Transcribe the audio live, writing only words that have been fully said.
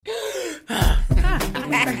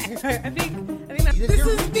I think this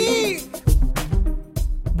is me.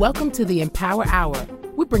 Welcome to the Empower Hour.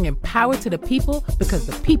 We bring power to the people because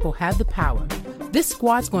the people have the power. This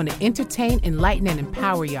squad's going to entertain, enlighten, and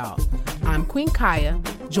empower y'all. I'm Queen Kaya,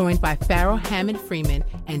 joined by Pharaoh Hammond Freeman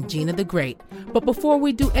and Gina the Great. But before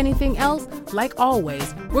we do anything else, like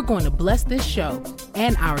always, we're going to bless this show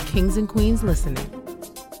and our kings and queens listening.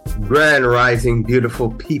 Grand rising,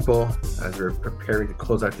 beautiful people. As we're preparing to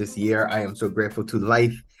close out this year, I am so grateful to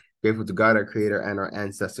life, grateful to God, our creator, and our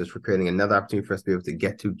ancestors for creating another opportunity for us to be able to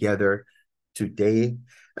get together today.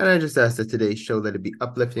 And I just ask that today's show, let it be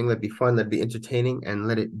uplifting, let it be fun, let it be entertaining, and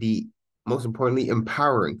let it be, most importantly,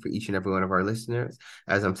 empowering for each and every one of our listeners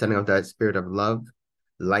as I'm sending out that spirit of love,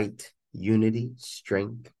 light, unity,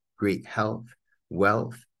 strength, great health,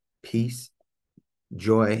 wealth, peace,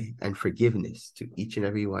 joy, and forgiveness to each and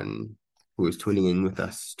every one who is tuning in with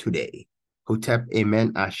us today. Hotep,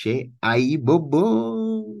 amen, ashe, aye,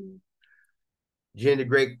 bobo. Jen the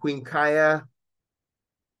Great, Queen Kaya,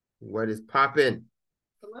 what is popping?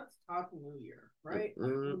 So let's talk New Year, right?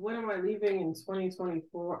 When am I leaving in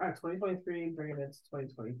 2024? 2023, bringing it to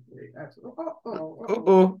 2023.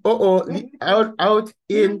 Out,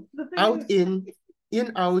 in,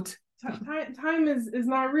 out. Time is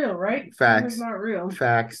not real, right? Facts. Time is not real.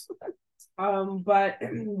 Facts. But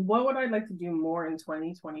what would I like to do more in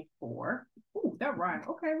 2024? Ooh, that rhymed.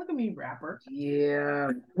 Okay, look at me, rapper.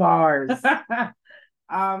 Yeah, bars.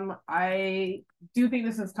 I do think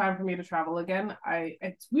this is time for me to travel again.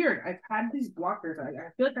 It's weird. I've had these blockers. I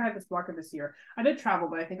feel like I had this blocker this year. I did travel,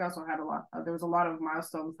 but I think I also had there was a lot of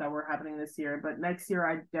milestones that were happening this year. But next year,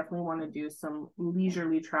 I definitely want to do some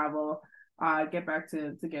leisurely travel. Get back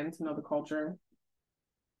to getting to know the culture.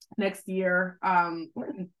 Next year,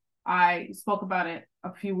 I spoke about it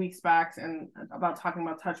a few weeks back and about talking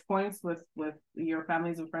about touch points with your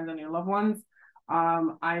families and friends and your loved ones.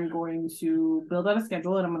 I'm going to build out a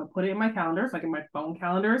schedule and I'm going to put it in my calendars, like in my phone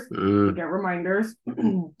calendars, to get reminders.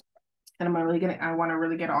 And I want to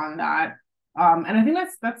really get on that. And I think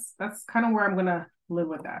that's kind of where I'm going to live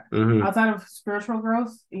with that. Outside of spiritual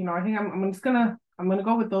growth, I think I'm going to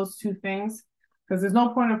go with those two things because there's no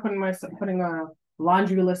point of putting a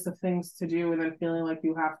laundry list of things to do and then feeling like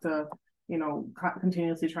you have to,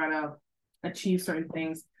 continuously trying to achieve certain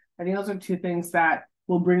things. I think those are two things that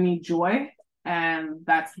will bring me joy. And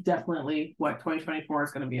that's definitely what 2024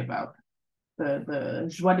 is going to be about. The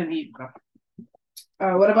joie de vivre.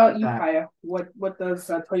 What about you, Kaya? What does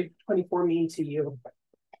 2024 mean to you?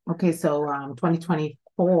 Okay, so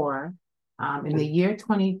 2024, in the year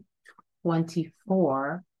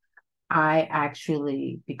 2024, I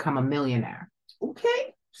actually become a millionaire.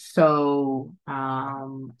 Okay. So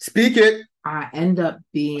speak it. I end up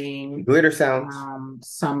being glitter sounds.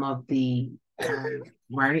 Some of the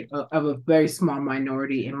right of a very small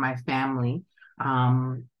minority in my family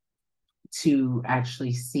to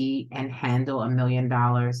actually see and handle $1 million,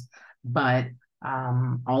 but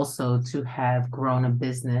also to have grown a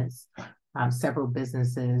business, several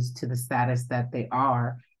businesses to the status that they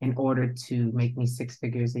are in order to make me 6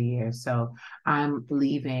 figures a year. So I'm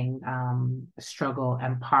leaving struggle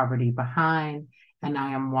and poverty behind, and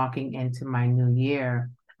I am walking into my new year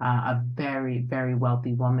a very, very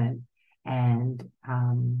wealthy woman, and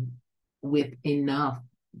with enough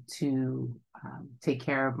to take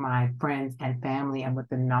care of my friends and family, and with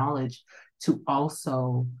the knowledge to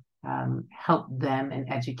also help them and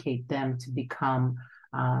educate them to become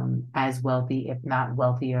as wealthy, if not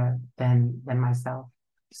wealthier than myself.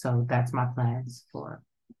 So that's my plans for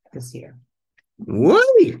this year.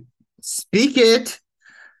 Woo! Speak it.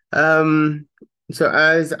 So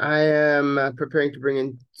as I am preparing to bring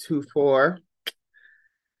in 2-4,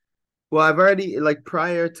 well, I've already,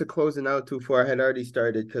 prior to closing out 2-4, I had already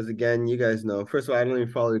started, because again, you guys know, first of all, I don't even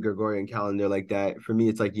follow the Gregorian calendar like that. For me,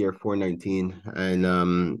 it's like year 419, and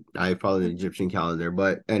I follow the Egyptian calendar,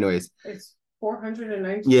 but anyways. It's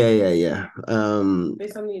 419? Yeah.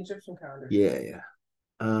 Based on the Egyptian calendar. Yeah.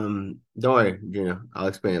 Don't worry, Gina, I'll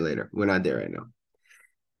explain it later. We're not there right now.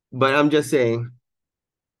 But I'm just saying,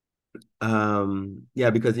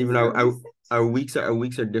 because even our weeks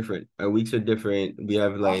are different. Our weeks are different. We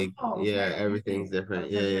have everything's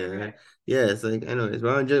different. Yeah. It's like, anyways,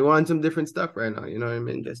 we're on some different stuff right now. You know what I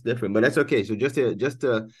mean? Just different, but that's okay. So just to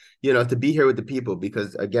to be here with the people,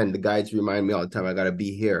 because again, the guides remind me all the time I gotta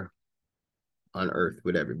be here on Earth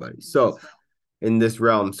with everybody. So in this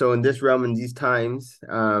realm, in these times,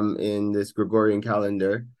 in this Gregorian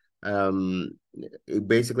calendar,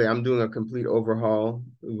 basically I'm doing a complete overhaul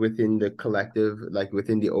within the collective,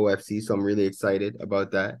 within the OFC. So I'm really excited about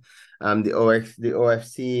that. The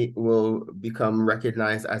OFC will become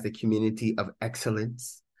recognized as a community of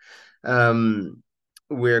excellence.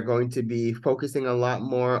 We're going to be focusing a lot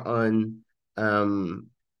more on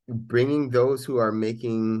bringing those who are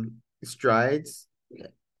making strides,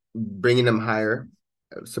 bringing them higher,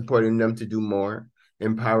 supporting them to do more,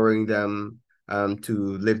 empowering them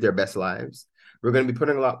to live their best lives. We're going to be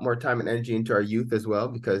putting a lot more time and energy into our youth as well,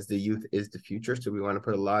 because the youth is the future. So we want to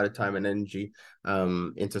put a lot of time and energy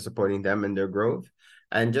into supporting them and their growth,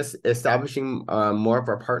 and just establishing more of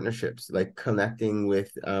our partnerships, like connecting with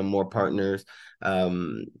more partners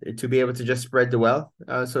to be able to just spread the wealth,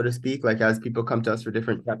 so to speak. Like as people come to us for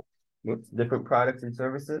different products and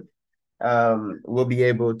services, we'll be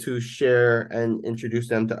able to share and introduce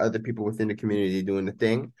them to other people within the community doing the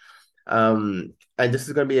thing. And this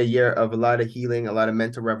is going to be a year of a lot of healing, a lot of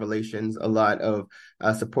mental revelations, a lot of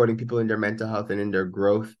supporting people in their mental health and in their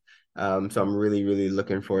growth. So I'm really, really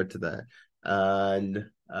looking forward to that. And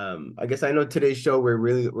I guess I know today's show we're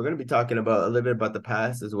going to be talking about a little bit about the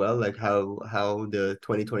past as well, like how the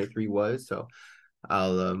 2023 was. So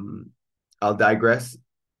I'll digress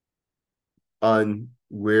on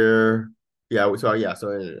where.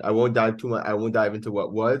 So I won't dive too much. I won't dive into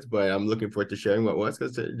what was, but I'm looking forward to sharing what was,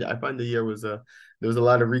 because I find the year was there was a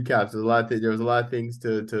lot of recaps. There was a lot of things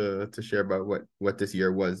to share about what this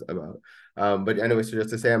year was about. But anyway, so just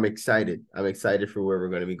to say, I'm excited for where we're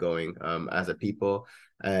going to be going as a people,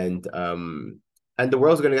 and the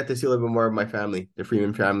world's going to get to see a little bit more of my family. The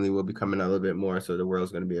Freeman family will be coming out a little bit more, so the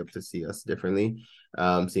world's going to be able to see us differently,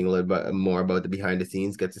 seeing a little bit more about the behind the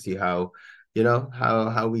scenes, get to see how we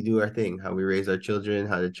do our thing, how we raise our children,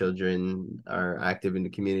 how the children are active in the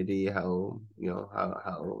community, how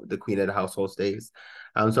the queen of the household stays.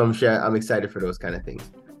 So I'm excited for those kind of things.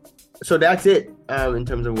 So that's it in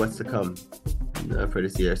terms of what's to come for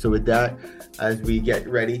this year. So with that, as we get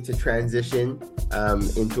ready to transition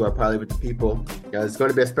into our Probably With the People, it's going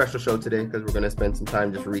to be a special show today, because we're going to spend some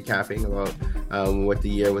time just recapping about what the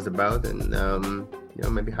year was about, and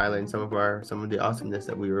maybe highlighting some of the awesomeness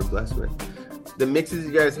that we were blessed with. The mixes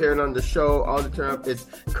you guys hearing on the show, all the turn up, it's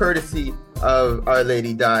courtesy of Our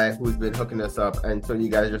Lady Di, who's been hooking us up, and so you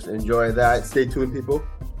guys just enjoy that. Stay tuned, people,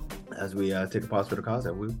 as we take a pause for the cause,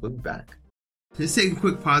 and we'll be back. Just take a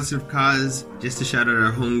quick pause for the cause, just to shout out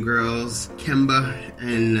our homegirls, Kemba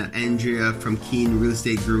and Andrea from Keen Real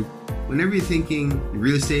Estate Group. Whenever you're thinking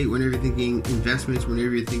real estate, whenever you're thinking investments,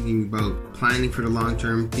 whenever you're thinking about planning for the long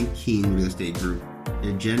term, think Keen Real Estate Group.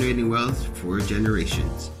 They're generating wealth for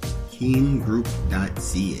generations.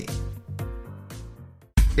 KeenGroup.ca.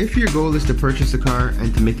 If your goal is to purchase a car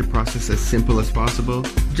and to make the process as simple as possible,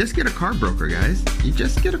 just get a car broker, guys. You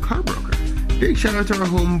just get a car broker. Big shout out to our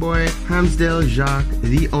homeboy, Hamsdale Jacques,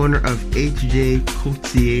 the owner of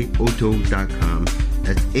HJCourtierAuto.com.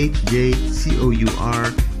 That's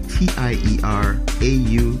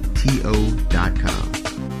HJCourtierAuto.com.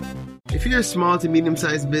 If you're a small to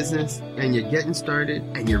medium-sized business and you're getting started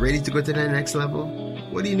and you're ready to go to the next level,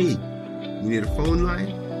 what do you need? You need a phone line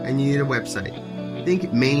and you need a website.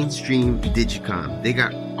 Think Mainstream Digicom. They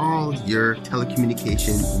got all your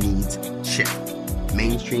telecommunication needs checked.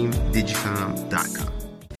 MainstreamDigicom.com.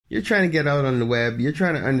 You're trying to get out on the web. You're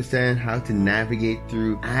trying to understand how to navigate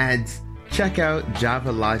through ads. Check out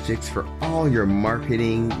Java Logics for all your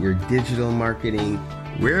marketing, your digital marketing.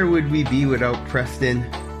 Where would we be without Preston?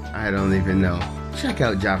 I don't even know. Check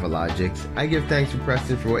out Java Logics. I give thanks to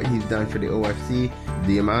Preston for what he's done for the OFC.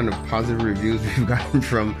 The amount of positive reviews we've gotten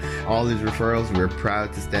from all his referrals, we're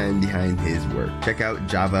proud to stand behind his work. Check out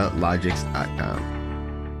javalogics.com.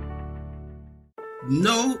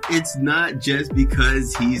 No, it's not just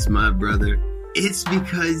because he's my brother. It's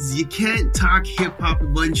because you can't talk hip-hop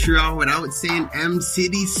in Montreal without saying M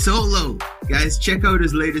City Solo. Guys, check out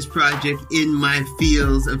his latest project, In My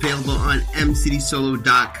Fields, available on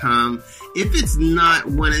mcitysolo.com. If it's not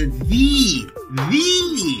one of the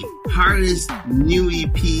hardest new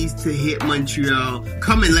EPs to hit Montreal,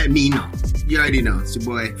 come and let me know. You already know. It's your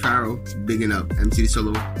boy, Pharaoh, bigging up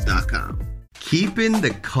mcitysolo.com. Keeping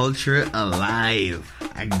the culture alive.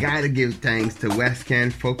 I gotta give thanks to West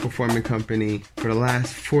Can Folk Performing Company. For the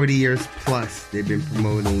last 40 years plus, they've been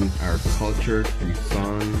promoting our culture through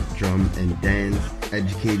song, drum, and dance,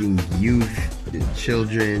 educating youth, the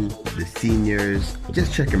children, the seniors.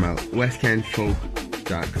 Just check them out,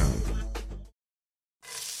 westcanfolk.com.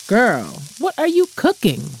 Girl, what are you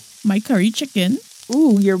cooking? My curry chicken.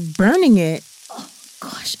 Ooh, you're burning it. Oh,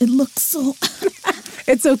 gosh, it looks so...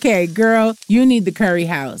 It's okay, girl. You need the Curry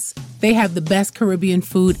House. They have the best Caribbean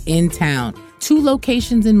food in town. 2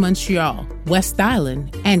 locations in Montreal, West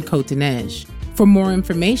Island, and Côte-Neige. For more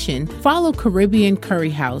information, follow Caribbean Curry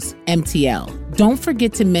House, MTL. Don't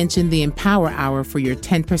forget to mention the Empower Hour for your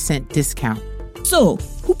 10% discount. So,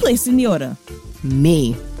 who placed in the order?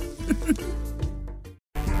 Me.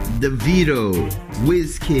 DeVito,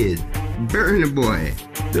 WizKid, Burna Boy.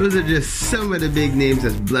 Those are just some of the big names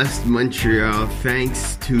that's blessed Montreal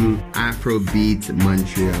thanks to Afrobeats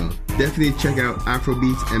Montreal. Definitely check out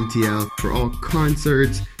Afrobeats MTL for all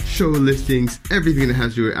concerts, show listings, everything that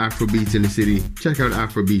has to do with Afrobeats in the city. Check out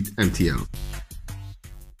Afrobeats MTL.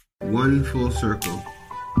 One full circle.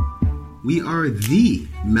 We are the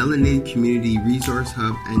Melanated Community Resource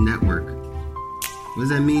Hub and Network. What does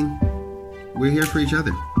that mean? We're here for each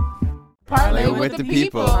other. Parlay with the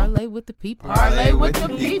people. Parlay with the people. Parlay with the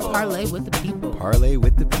people. Parlay with the people. Parlay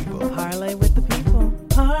with the people. Parlay with the people.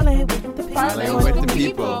 Parlay with the people. Parlay with the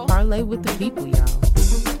people. Parlay with the people, y'all.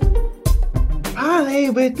 Parlay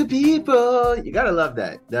with the people. You gotta love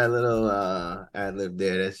that little ad lib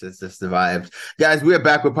there. That's just the vibes, guys. We are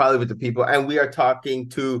back with Parlay with the people, and we are talking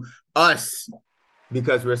to us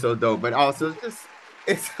because we're so dope, but also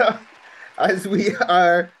it's as we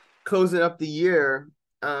are closing up the year.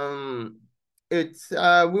 We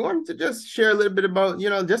wanted to just share a little bit about,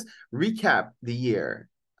 just recap the year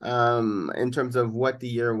in terms of what the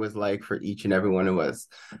year was like for each and every one of us.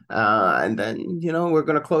 And then, we're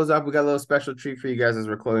going to close up. We got a little special treat for you guys as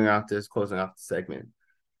we're closing off the segment.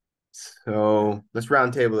 So let's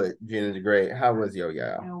round table it. Gina DeGray, how was your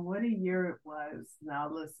year? And what a year it was. Now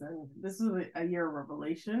listen, this was a year of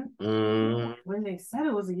revelation. When they said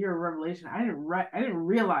it was a year of revelation, I didn't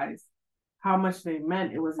realize how much they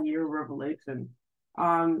meant it was a year of revelation.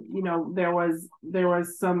 There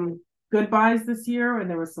was some goodbyes this year, and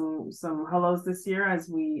there was some hellos this year as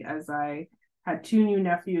I had 2 new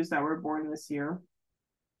nephews that were born this year.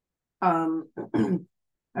 I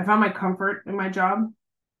found my comfort in my job,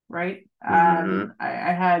 right? I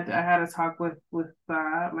had a talk with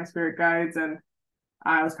my spirit guides, and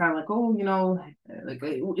I was kind of like,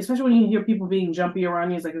 especially when you hear people being jumpy around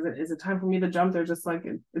you, it's like, is it time for me to jump? They're just like,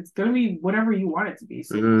 it's going to be whatever you want it to be.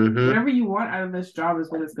 So whatever you want out of this job is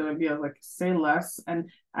what it's going to be. I was like, say less. And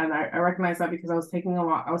I recognize that because I was taking on a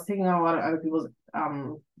lot of other people's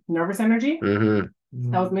nervous energy. That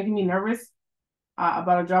was making me nervous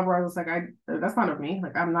about a job where I was like, that's not of me.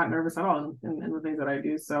 Like, I'm not nervous at all in the things that I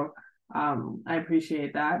do. So I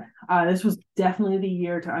appreciate that. This was definitely the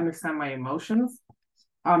year to understand my emotions.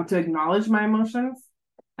 To acknowledge my emotions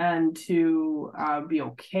and to be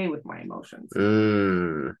okay with my emotions.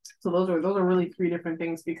 So those are really 3 different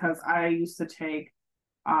things, because I used to take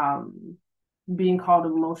being called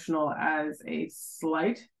emotional as a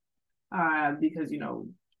slight, because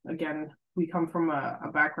again, we come from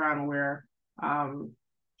a background where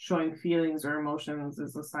showing feelings or emotions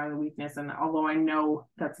is a sign of weakness. And although I know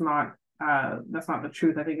that's not the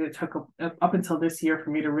truth, I think it took up until this year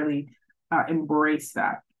for me to really embrace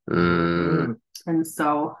that. And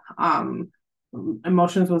so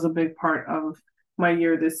emotions was a big part of my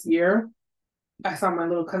year this year. I saw my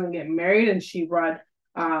little cousin get married, and she brought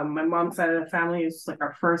my mom's side of the family. It was like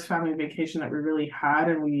our first family vacation that we really had,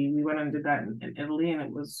 and we went and did that in Italy, and it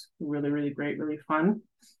was really, really great, really fun.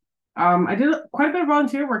 I did quite a bit of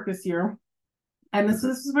volunteer work this year, and this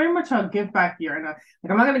is very much a give back year. And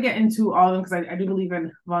I'm not going to get into all of them, because I do believe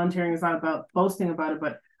in volunteering is not about boasting about it,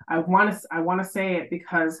 but I want to say it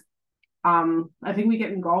because I think we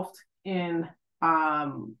get engulfed in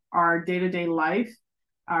our day-to-day life,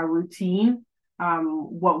 our routine,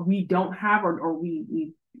 what we don't have, or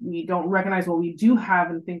we don't recognize what we do have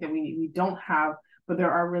and think that we don't have, but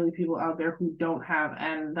there are really people out there who don't have,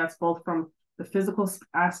 and that's both from the physical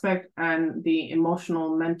aspect and the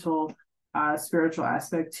emotional, mental, spiritual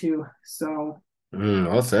aspect too. So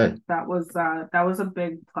well said. That was a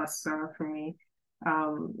big plus for me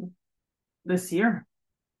this year.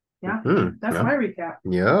 Yeah, that's my recap.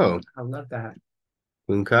 Yo, I love that.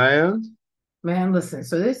 Bunkaya? Man, listen,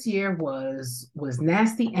 so this year was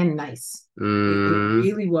nasty and nice. It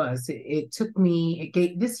really was.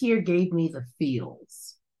 This year gave me the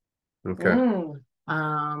feels. Okay.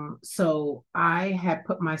 So I had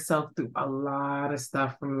put myself through a lot of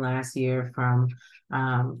stuff from last year, from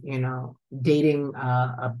dating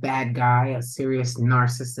a bad guy, a serious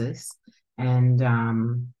narcissist. And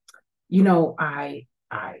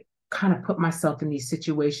I kind of put myself in these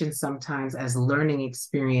situations sometimes as learning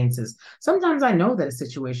experiences. Sometimes I know that a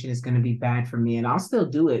situation is going to be bad for me, and I'll still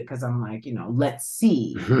do it because I'm like, let's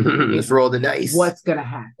see. Let's roll the dice. What's going to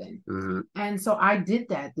happen? And so I did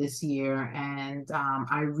that this year, and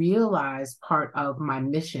I realized part of my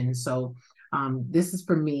mission. So this is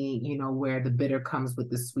for me, where the bitter comes with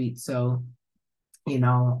the sweet. So,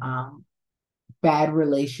 bad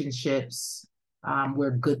relationships,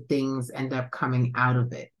 where good things end up coming out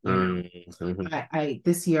of it. You know? Mm-hmm. I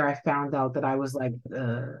this year I found out that I was like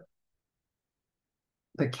the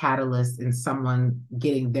catalyst in someone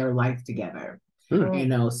getting their life together. You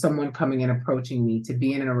know, someone coming and approaching me to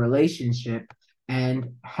be in a relationship and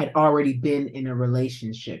had already been in a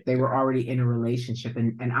relationship. They were already in a relationship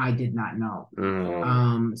and I did not know.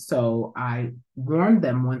 So I warned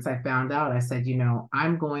them once I found out. I said, you know,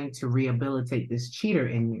 I'm going to rehabilitate this cheater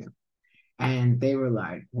in you. And they were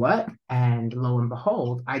like, what? And lo and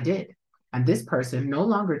behold, I did. And this person no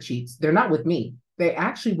longer cheats. They're not with me. They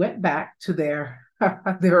actually went back to their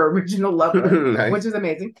original lover, Nice. which is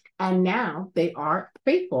amazing. And now they are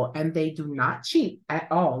faithful and they do not cheat at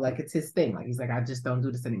all. Like it's his thing. Like he's like, I just don't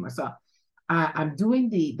do this anymore. So I'm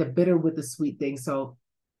doing the bitter with the sweet thing. So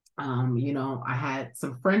you know, I had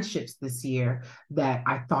some friendships this year that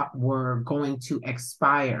I thought were going to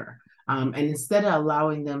expire. And instead of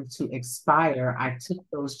allowing them to expire, I took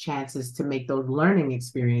those chances to make those learning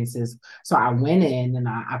experiences. So I went in and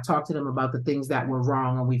I talked to them about the things that were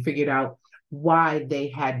wrong, and we figured out why they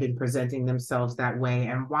had been presenting themselves that way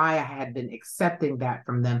and why I had been accepting that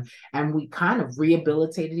from them. And we kind of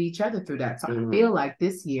rehabilitated each other through that. So I feel like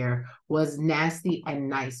this year was nasty and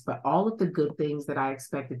nice, but all of the good things that I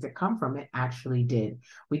expected to come from it actually did.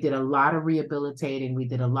 We did a lot of rehabilitating. We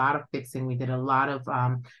did a lot of fixing. We did a lot of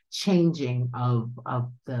changing of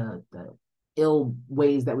the ill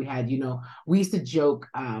ways that we had. You know, we used to joke,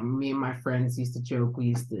 me and my friends used to joke, we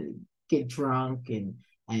used to get drunk and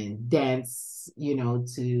dance, you know,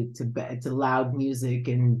 to loud music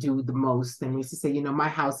and do the most. And we used to say, you know, my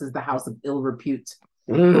house is the house of ill repute.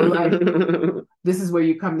 We're like, this is where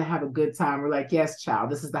you come to have a good time. We're like, yes,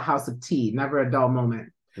 child, this is the house of tea, never a dull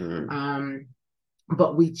moment.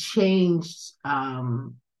 But we changed.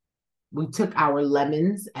 We took our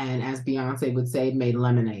lemons and, as Beyonce would say, made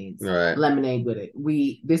lemonades. Right. Lemonade with it.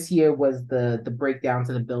 This year was the breakdown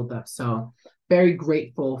to the buildup. So very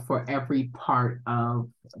grateful for every part of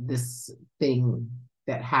this thing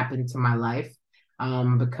that happened to my life,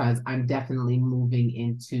 because I'm definitely moving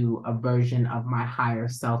into a version of my higher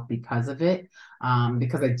self because of it,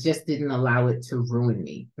 because I just didn't allow it to ruin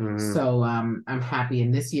me. So I'm happy.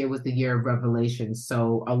 And this year was the year of revelation.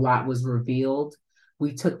 So a lot was revealed.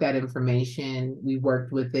 We took that information, we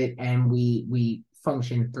worked with it, and we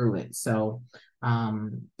functioned through it. So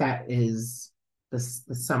that is the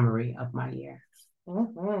summary of my year.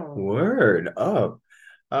 Word up.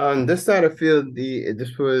 This side of field,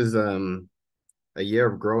 this was a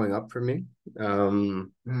year of growing up for me. You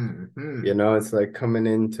know, it's like coming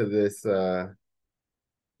into this.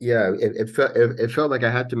 It felt like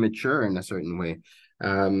I had to mature in a certain way.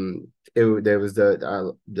 There was a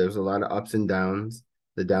lot of ups and downs.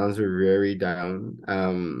 The downs were very down.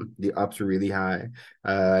 The ups were really high.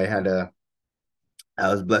 I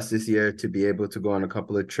was blessed this year to be able to go on a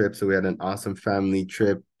couple of trips. So we had an awesome family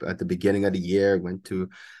trip at the beginning of the year. Went to,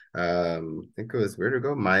 I think it was, where to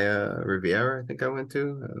go? Maya Riviera, I think I went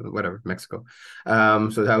to, whatever, Mexico.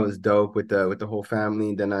 So that was dope with the whole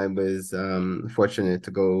family. Then I was fortunate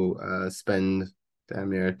to go spend damn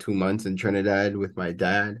near 2 months in Trinidad with my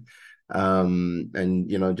dad. And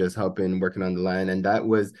you know, just working on the land. And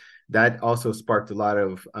that also sparked a lot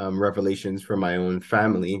of revelations for my own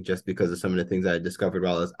family, just because of some of the things I discovered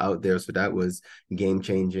while I was out there. So that was game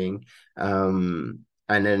changing. And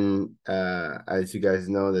then as you guys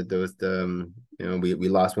know, that there was we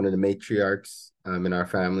lost one of the matriarchs in our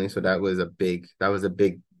family. So that was a big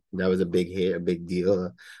hit, a big deal,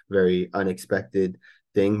 a very unexpected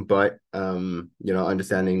thing. But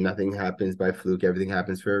understanding nothing happens by fluke, everything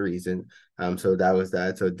happens for a reason. So that was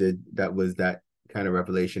that. So that was that kind of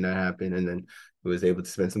revelation that happened. And then I was able to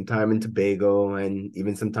spend some time in Tobago and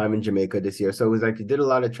even some time in Jamaica this year. So it was like I did a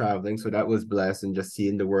lot of traveling. So that was blessed, and just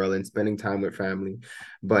seeing the world and spending time with family.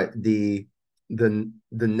 But the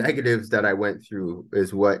negatives that I went through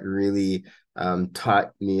is what really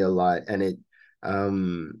taught me a lot. And it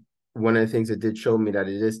one of the things it did show me that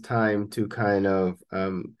it is time to kind of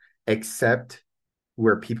accept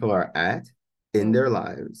where people are at in their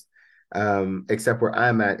lives, accept where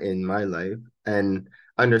I'm at in my life, and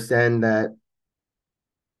understand that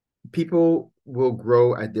people will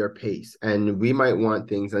grow at their pace, and we might want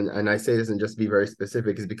things. And I say this, and just to be very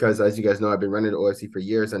specific, is because, as you guys know, I've been running the OFC for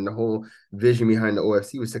years, and the whole vision behind the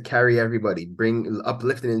OFC was to carry everybody,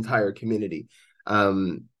 uplift an entire community.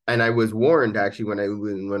 And I was warned, actually,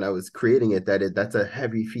 when I was creating it, that's a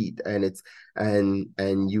heavy feat, and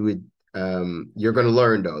you would You're gonna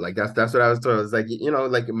learn though. Like that's what I was told. It's like,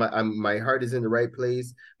 like my heart is in the right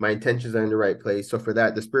place, my intentions are in the right place. So for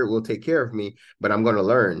that, the spirit will take care of me, but I'm gonna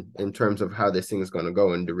learn in terms of how this thing is gonna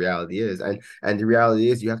go. And the reality is, and the reality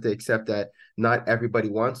is, you have to accept that not everybody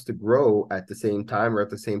wants to grow at the same time or at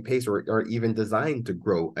the same pace, or even designed to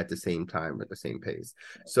grow at the same time or at the same pace.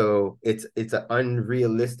 So it's an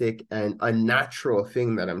unrealistic and unnatural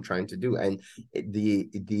thing that I'm trying to do. And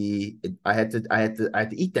I had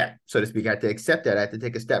to eat that, so to speak. I had to accept that. I had to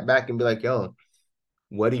take a step back and be like, yo,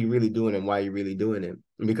 what are you really doing and why are you really doing it?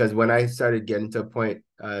 Because when I started getting to a point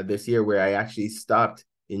this year where I actually stopped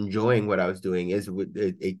enjoying what I was doing,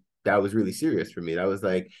 that was really serious for me. That was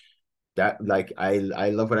like that, like I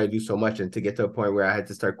love what I do so much, and to get to a point where I had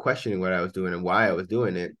to start questioning what I was doing and why I was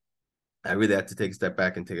doing it, I really had to take a step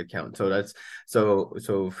back and take account. So that's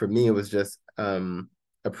so for me, it was just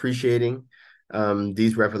appreciating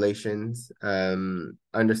these revelations,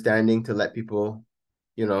 understanding to let people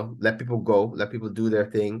go, let people do their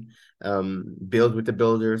thing, build with the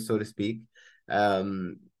builders, so to speak.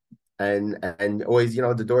 And always,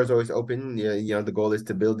 the door is always open. The goal is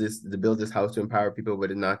to build this house to empower people,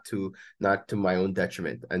 but not to my own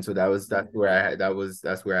detriment. And so that's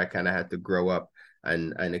where I kind of had to grow up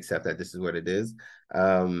and accept that this is what it is.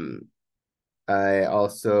 I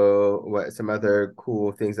also, some other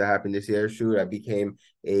cool things that happened this year. Shoot, I became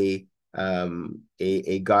a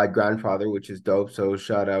god grandfather, which is dope. So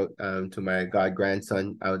shout out to my god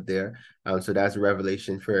grandson out there. So that's a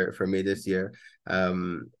revelation for me this year.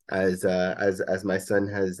 As my son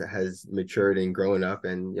has matured and grown up,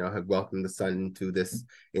 and have welcomed the son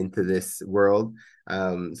into this world.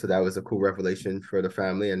 So that was a cool revelation for the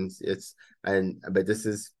family, but this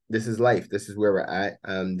is life. This is where we're at.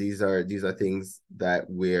 These are things that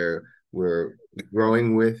we're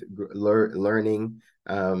growing with, learning,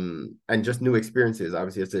 and just new experiences.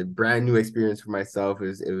 Obviously, it's a brand new experience for myself.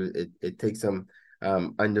 It takes some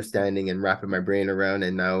understanding and wrapping my brain around,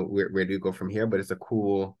 and now where do you go from here? But it's a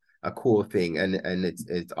cool thing, and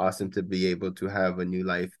it's awesome to be able to have a new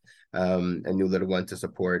life, a new little one to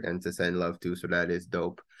support and to send love to. So that is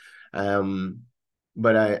dope.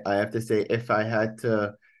 But I have to say, if I had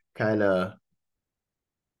to kind of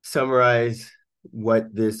summarize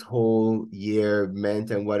what this whole year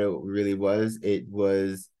meant and what it really was, it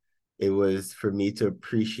was for me to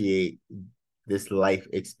appreciate this life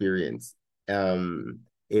experience.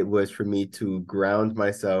 It was for me to ground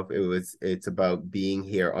myself. It's about being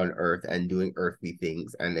here on earth and doing earthly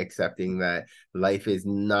things and accepting that life is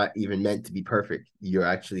not even meant to be perfect.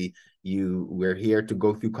 We're here to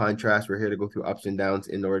go through contrast. We're here to go through ups and downs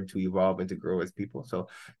in order to evolve and to grow as people. So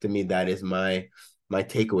to me, that is my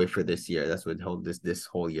takeaway for this year. That's what this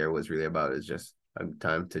whole year was really about, is just a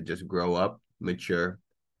time to just grow up, mature,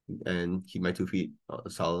 and keep my 2 feet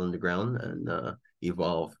solid on the ground and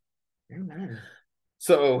evolve. Amen.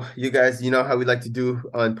 So you guys, how we like to do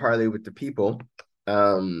on Parlay with the People.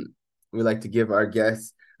 We like to give our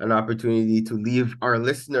guests an opportunity to leave our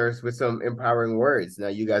listeners with some empowering words. Now,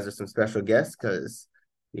 you guys are some special guests because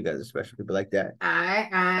you guys are special people like that. All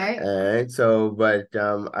right. So, but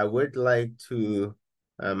I would like to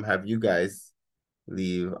have you guys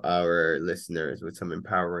leave our listeners with some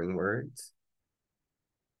empowering words.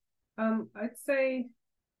 I'd say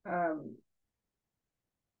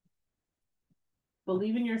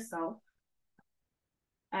believe in yourself,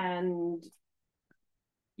 and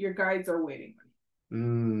your guides are waiting.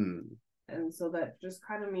 And so that just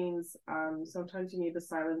kind of means sometimes you need the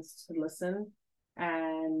silence to listen,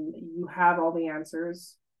 and you have all the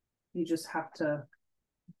answers. You just have to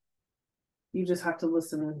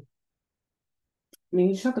listen. I mean,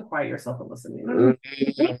 you just have to quiet yourself and listen,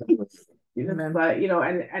 But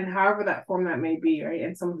and however that form that may be, right?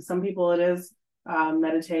 And some people it is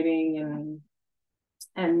meditating,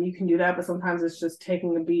 and you can do that, but sometimes it's just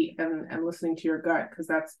taking a beat and listening to your gut, because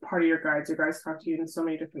that's part of your guides. Your guides talk to you in so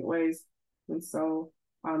many different ways, and so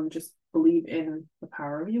just believe in the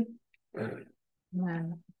power of you.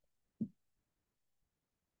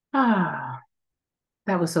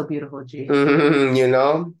 That was so beautiful, G.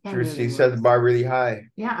 She set the bar really high.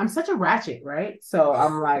 Yeah, I'm such a ratchet, right? So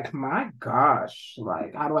I'm like, my gosh,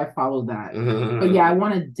 like, how do I follow that? But yeah, I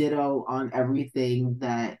want to ditto on everything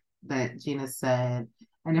that Gina said.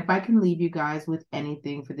 And if I can leave you guys with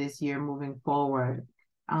anything for this year moving forward,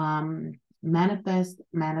 manifest.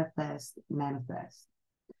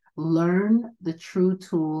 Learn the true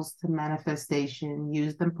tools to manifestation,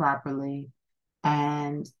 use them properly,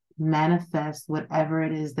 and manifest whatever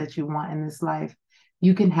it is that you want in this life.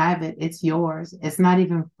 You can have it. It's yours. It's not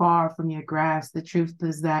even far from your grasp. The truth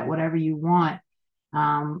is that whatever you want,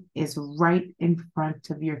 is right in front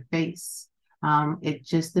of your face. It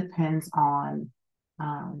just depends on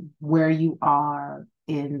where you are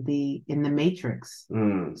in the matrix.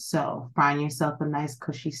 So find yourself a nice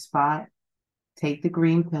cushy spot, take the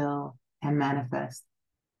green pill, and manifest.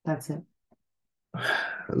 That's it.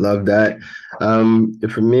 Love that.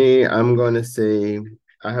 For me, I'm going to say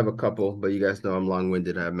I have a couple, but you guys know I'm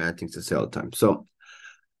long-winded. I have mad things to say all the time. So,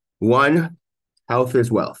 one, health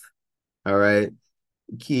is wealth. All right.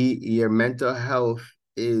 Key, your mental health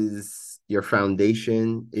is your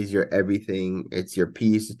foundation, is your everything. It's your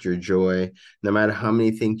peace, it's your joy. No matter how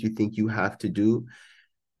many things you think you have to do,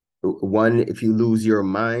 one, if you lose your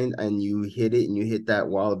mind and you hit it and you hit that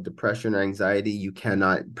wall of depression or anxiety, you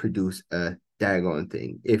cannot produce a daggone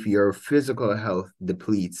thing. If your physical health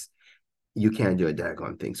depletes, you can't do a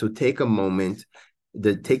daggone thing. So take a moment,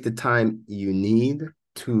 take the time you need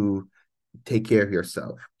to take care of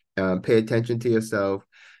yourself. Pay attention to yourself.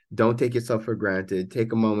 Don't take yourself for granted.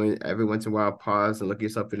 Take a moment every once in a while, pause and look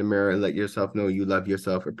yourself in the mirror and let yourself know you love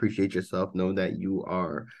yourself, appreciate yourself, know that you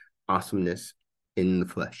are awesomeness in the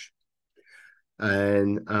flesh.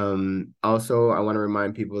 And also, I want to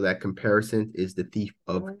remind people that comparison is the thief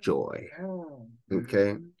of joy.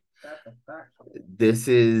 Okay. This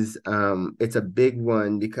is it's a big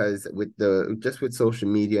one because with social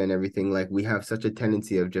media and everything, like we have such a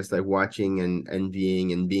tendency of just like watching and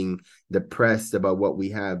envying and being depressed about what we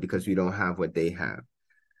have because we don't have what they have.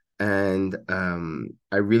 And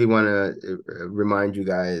I really want to remind you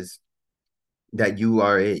guys that you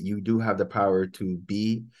are it. You do have the power to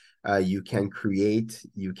be. You can create,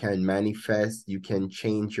 you can manifest, you can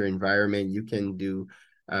change your environment, you can do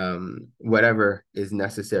whatever is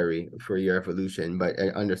necessary for your evolution. But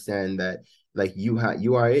understand that like you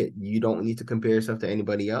are it. You don't need to compare yourself to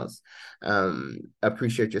anybody else.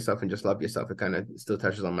 Appreciate yourself and just love yourself. It kind of still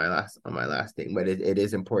touches on my last thing, but it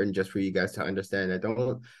is important just for you guys to understand that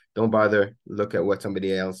don't bother look at what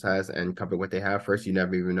somebody else has and cover what they have first. You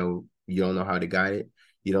never even know. You don't know how to guide it.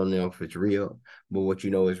 You don't know if it's real, but what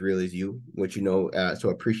you know is real is you. What you know, so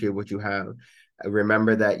appreciate what you have.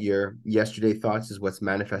 Remember that your yesterday thoughts is what's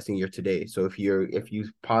manifesting your today. So if you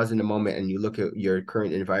pause in a moment and you look at your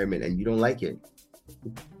current environment and you don't like it,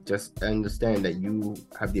 just understand that you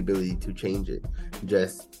have the ability to change it.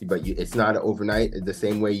 It's not overnight. The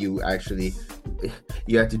same way you have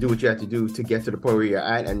to do what you have to do to get to the point where you're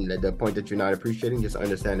at, and the point that you're not appreciating, just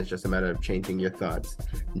understand it's just a matter of changing your thoughts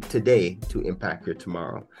today to impact your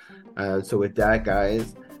tomorrow. So with that,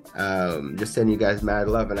 guys, just sending you guys mad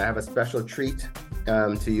love, and I have a special treat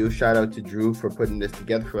to you. Shout out to Drew for putting this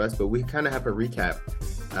together for us, but we kind of have a recap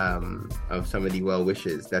of some of the well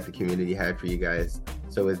wishes that the community had for you guys.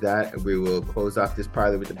 So with that, we will close off this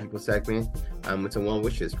Parlor with the People segment with some well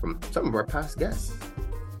wishes from some of our past guests.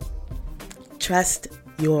 Trust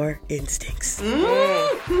your instincts.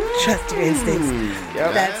 Trust your instincts.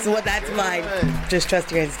 Yep. That's mine. Just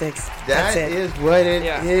trust your instincts. That's it. Is what it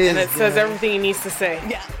is. And it says everything it needs to say.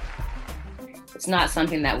 Yeah. It's not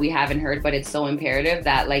something that we haven't heard, but it's so imperative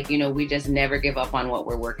that, we just never give up on what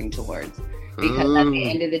we're working towards. Because at the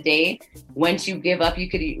end of the day, once you give up, you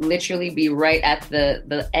could literally be right at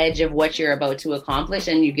the edge of what you're about to accomplish,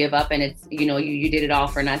 and you give up, and it's, you did it all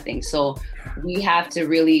for nothing. So we have to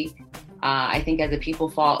really, I think as a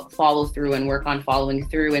people follow through and work on following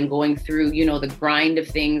through and going through, the grind of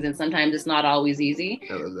things. And sometimes it's not always easy,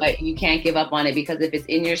 but you can't give up on it, because if it's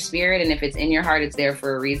in your spirit and if it's in your heart, it's there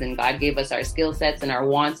for a reason. God gave us our skill sets and our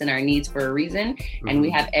wants and our needs for a reason. And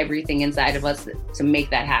we have everything inside of us to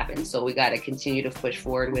make that happen. So we got to continue to push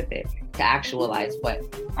forward with it to actualize what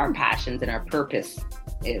our passions and our purpose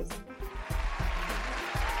is.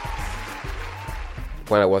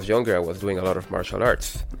 When I was younger, I was doing a lot of martial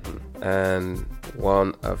arts. And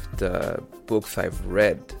one of the books I've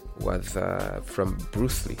read was from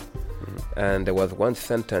Bruce Lee. And there was one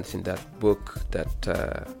sentence in that book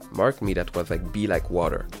that marked me, that was like, be like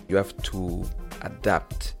water. You have to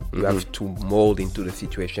adapt. You have to mold into the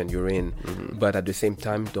situation you're in. But at the same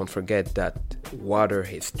time, don't forget that water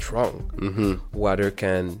is strong. Water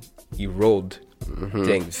can erode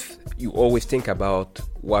things. You always think about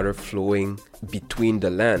water flowing between the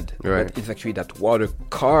land, right? But it's actually that water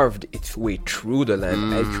carved its way through the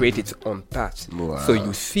land and created its own path. Wow. So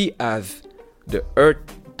you see, as the earth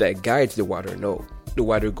that guides the water, no, the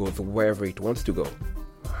water goes wherever it wants to go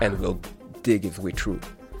and will dig its way through.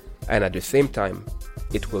 And at the same time,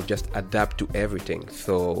 it will just adapt to everything.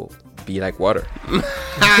 So be like water.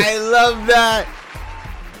 I love that.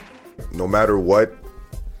 No matter what,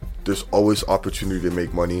 there's always opportunity to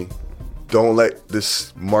make money. Don't let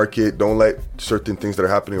this market, don't let certain things that are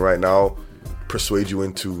happening right now persuade you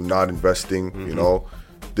into not investing, you know,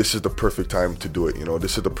 this is the perfect time to do it. You know,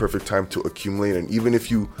 this is the perfect time to accumulate. And even if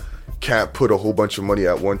you can't put a whole bunch of money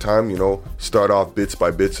at one time, you know, start off bits by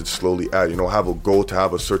bits and slowly add, you know, have a goal to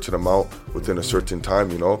have a certain amount within a certain time,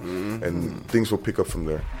 you know, and things will pick up from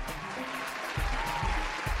there.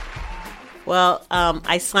 Well,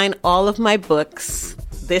 I signed all of my books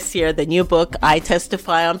this year, the new book, I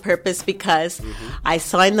Testify on Purpose, because I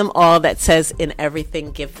signed them all that says, in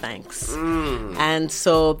everything, give thanks. And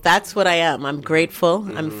so that's what I am. I'm grateful.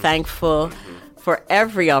 I'm thankful for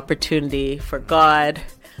every opportunity, for God,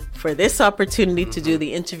 for this opportunity to do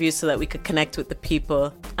the interview so that we could connect with the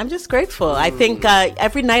people. I'm just grateful. I think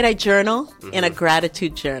every night I journal in a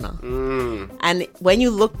gratitude journal. And when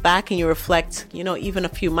you look back and you reflect, you know, even a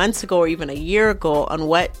few months ago or even a year ago on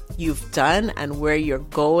what you've done and where you're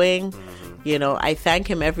going, you know, I thank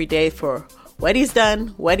him every day for what he's done,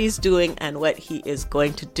 what he's doing, and what he is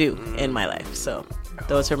going to do in my life. So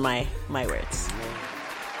those are my words.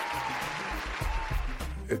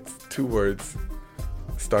 It's 2 words.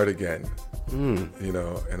 Start again. You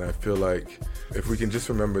know, and I feel like if we can just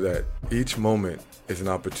remember that each moment is an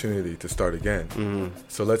opportunity to start again.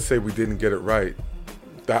 So let's say we didn't get it right.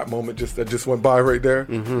 That moment that just went by right there,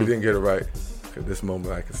 we didn't get it right. At this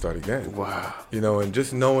moment I can start again. Wow. You know, and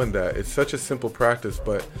just knowing that it's such a simple practice,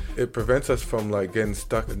 but it prevents us from like getting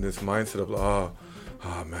stuck in this mindset of, oh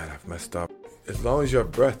man, I've messed up. As long as you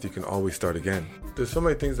have breath, you can always start again. There's so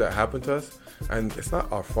many things that happen to us, and it's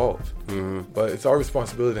not our fault, but it's our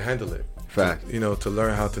responsibility to handle it. Fact. You know, to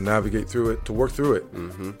learn how to navigate through it, to work through it.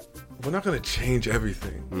 We're not going to change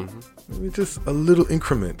everything. Maybe just a little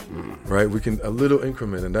increment, right? We can, a little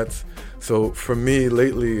increment, and that's, so for me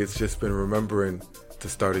lately, it's just been remembering to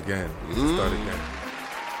start again,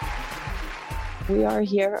 We are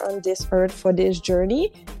here on this earth for this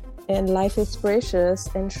journey. And life is precious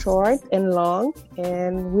and short and long,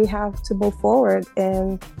 and we have to move forward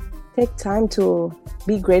and take time to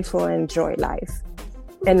be grateful and enjoy life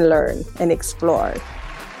and learn and explore.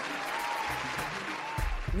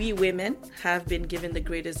 We women have been given the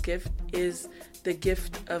greatest gift, is the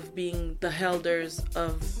gift of being the elders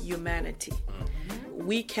of humanity.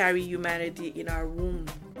 We carry humanity in our womb.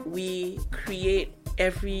 We create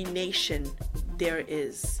every nation there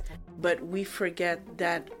is. But we forget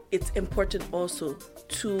that it's important also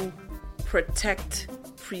to protect,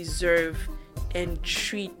 preserve, and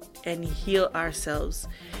treat and heal ourselves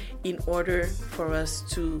in order for us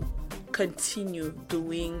to continue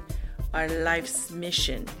doing our life's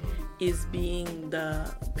mission, is being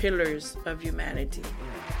the pillars of humanity.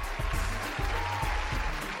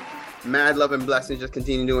 Mad love and blessings. Just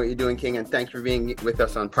continue doing what you're doing, King, and thanks for being with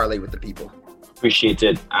us on Parlay with the People. Appreciate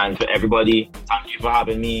it. And for everybody, thank you for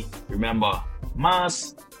having me. Remember,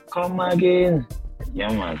 Mas, come again.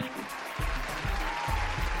 Yeah, man.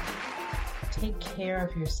 Take care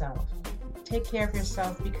of yourself. Take care of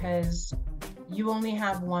yourself, because you only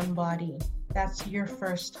have one body. That's your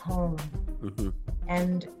first home.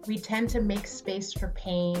 And we tend to make space for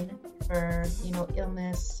pain, for, you know,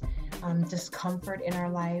 illness, discomfort in our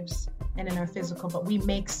lives and in our physical, but we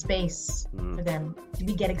make space for them.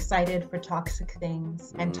 We get excited for toxic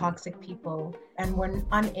things and toxic people, and we're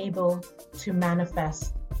unable to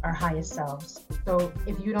manifest our highest selves. So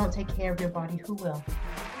if you don't take care of your body, who will?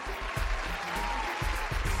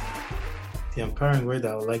 The empowering word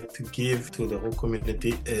I would like to give to the whole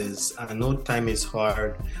community is, I know time is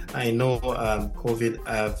hard. I know COVID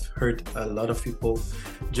have hurt a lot of people.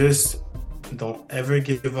 Just don't ever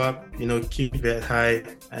give up, you know, keep that high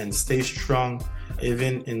and stay strong.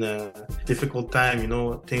 Even in a difficult time, you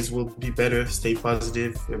know, things will be better. Stay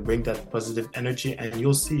positive, bring that positive energy, and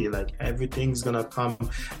you'll see, like, everything's gonna come.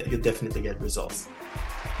 You'll definitely get results.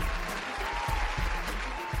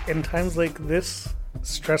 In times like this,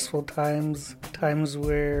 stressful times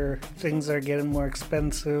where things are getting more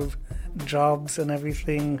expensive, jobs and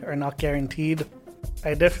everything are not guaranteed,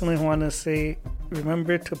 I definitely want to say,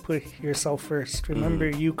 remember to put yourself first. Remember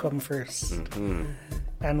you come first.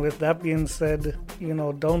 And with that being said, you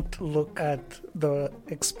know, don't look at the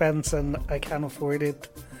expense and I can't afford it.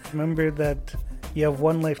 Remember that you have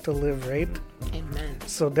one life to live, right? Amen.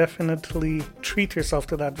 So definitely treat yourself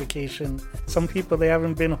to that vacation. Some people, they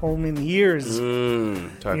haven't been home in years,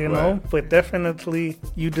 you know, but definitely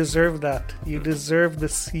you deserve that. You deserve the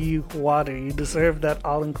sea water. You deserve that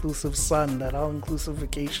all-inclusive sun, that all-inclusive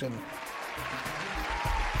vacation.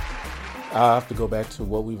 I have to go back to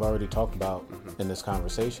what we've already talked about. in this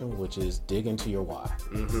conversation, which is dig into your why.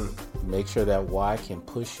 Mm-hmm. Make sure that why can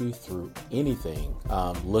push you through anything.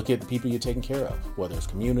 Look at the people you're taking care of, whether it's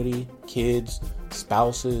community, kids,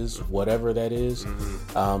 spouses, whatever that is.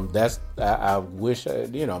 I wish,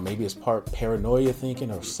 maybe it's part paranoia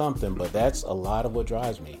thinking or something, but that's a lot of what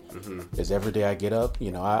drives me. Is every day I get up,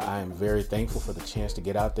 I am very thankful for the chance to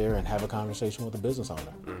get out there and have a conversation with a business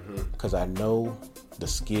owner, because I know the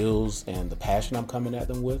skills and the passion I'm coming at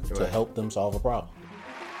them with to help them solve a problem.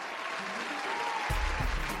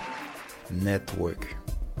 Network.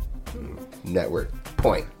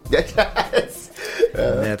 Point.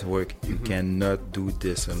 Network. You cannot do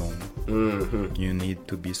this alone. You need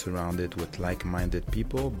to be surrounded with like-minded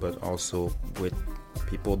people, but also with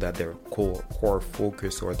people that their core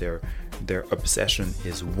focus or their obsession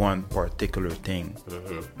is one particular thing.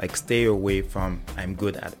 Like, stay away from I'm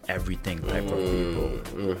good at everything type of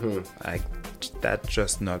people. Like, that's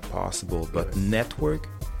just not possible. But network,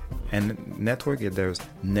 there's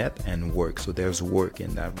net and work. So there's work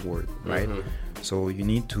in that word, right? So you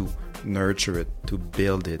need to nurture it, to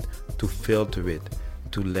build it, to filter it,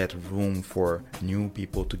 to let room for new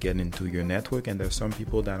people to get into your network. And there's some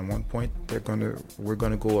people that at one point we're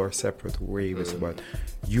gonna go our separate ways, but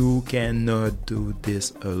you cannot do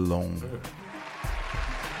this alone.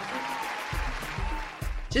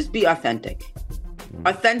 Just be authentic.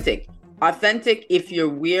 Authentic. If you're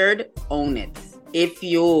weird, own it. If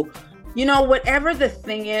whatever the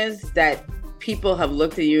thing is that people have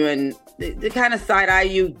looked at you and they kind of side eye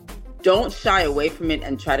you, don't shy away from it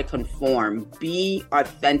and try to conform. Be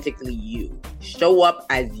authentically you. Show up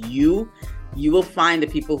as you. You will find the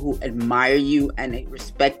people who admire you and they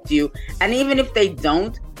respect you. And even if they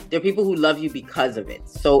don't, there are people who love you because of it.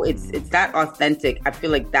 So it's that authentic. I feel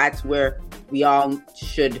like that's where we all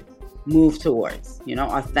should move towards,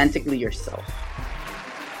 authentically yourself.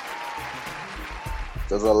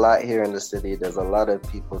 There's a lot here in the city. There's a lot of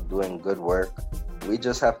people doing good work. We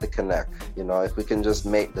just have to connect. If we can just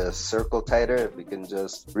make the circle tighter, if we can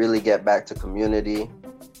just really get back to community,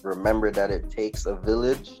 remember that it takes a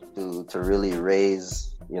village to really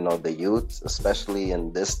raise, the youth, especially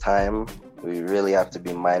in this time. We really have to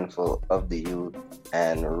be mindful of the youth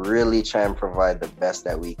and really try and provide the best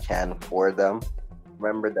that we can for them.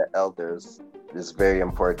 Remember the elders is very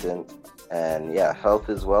important. And health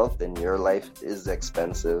is wealth and your life is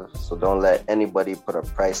expensive. So don't let anybody put a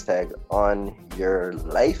price tag on your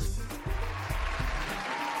life.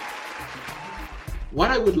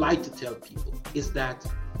 What I would like to tell people is that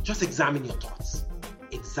just examine your thoughts.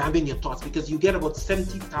 Examine your thoughts, because you get about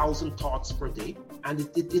 70,000 thoughts per day. And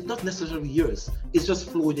it's not necessarily yours. It's just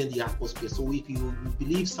flowing in the atmosphere. So if you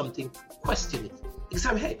believe something, question it.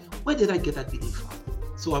 Examine, hey, where did I get that belief from?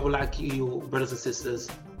 So I would like you, brothers and sisters,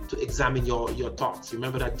 to examine your thoughts.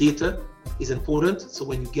 Remember that data is important. So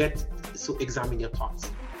when you examine your thoughts.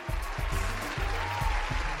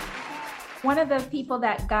 One of the people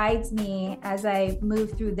that guides me as I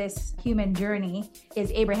move through this human journey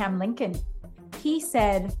is Abraham Lincoln. He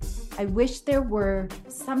said, I wish there were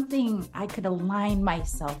something I could align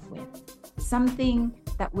myself with, something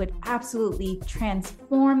that would absolutely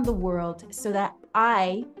transform the world so that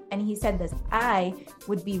I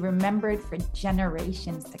would be remembered for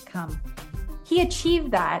generations to come. He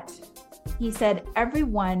achieved that. He said,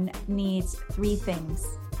 everyone needs 3 things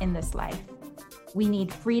in this life. We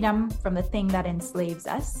need freedom from the thing that enslaves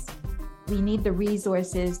us. We need the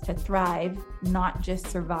resources to thrive, not just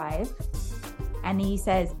survive. And he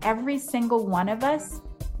says, every single one of us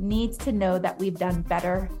needs to know that we've done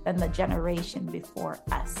better than the generation before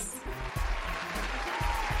us.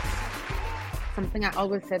 Something I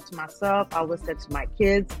always said to myself, I always said to my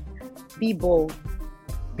kids, be bold,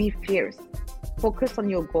 be fierce, focus on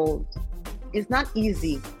your goals. It's not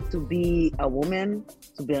easy to be a woman,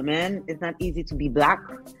 to be a man. It's not easy to be Black.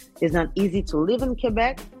 It's not easy to live in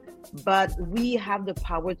Quebec, but we have the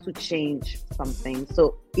power to change something.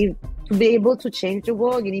 So to be able to change the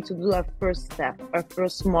world, you need to do a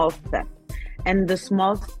first small step. And the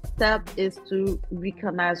small step is to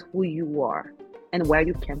recognize who you are and where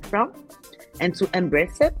you came from, and to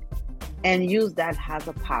embrace it and use that as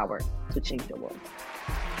a power to change the world.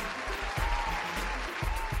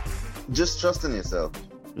 Just trust in yourself.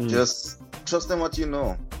 Just trust in what you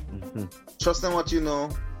know. Trust in what you know.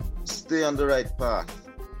 Stay on the right path.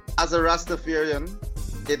 As a Rastafarian,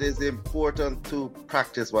 it is important to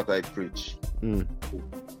practice what I preach.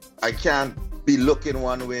 I can't be looking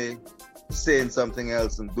one way, saying something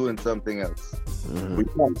else and doing something else. We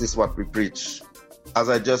practice what we preach. As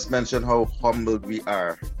I just mentioned, how humbled we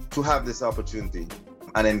are to have this opportunity.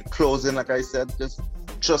 And in closing, like I said, just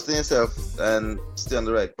trust in yourself and stay on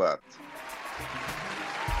the right path.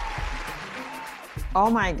 Oh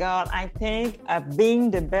my God, I think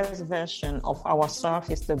being the best version of ourselves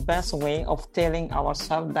is the best way of telling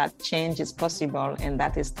ourselves that change is possible and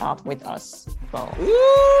that it starts with us. So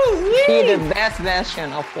be the best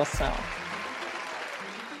version of yourself.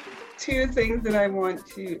 Two things that I want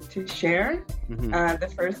to share.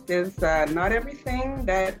 The first is not everything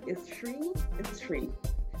that is free is free.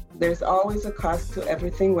 There's always a cost to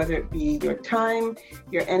everything, whether it be your time,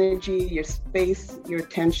 your energy, your space, your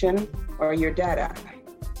attention, or your data.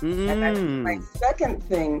 And that's my second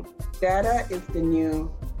thing. Data is the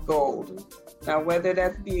new gold. Now, whether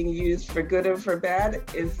that's being used for good or for bad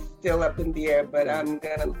is still up in the air, but I'm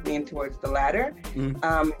going to lean towards the latter.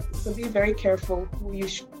 So be very careful who you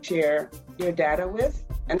share your data with,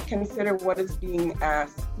 and consider what is being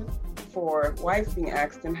asked for, why it's being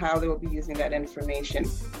asked, and how they will be using that information.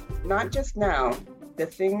 Not just now. The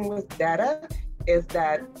thing with data is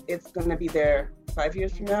that it's going to be there 5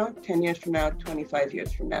 years from now, 10 years from now, 25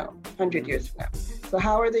 years from now, 100 years from now. So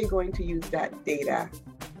how are they going to use that data?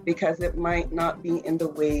 Because it might not be in the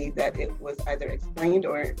way that it was either explained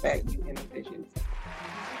or that you envisioned.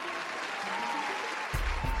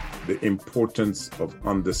 The importance of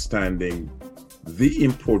understanding the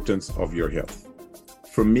importance of your health.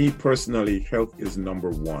 For me personally, health is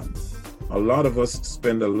number one. A lot of us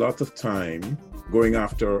spend a lot of time going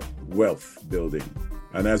after wealth building.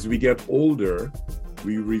 And as we get older,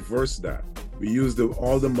 we reverse that. We use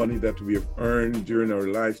all the money that we have earned during our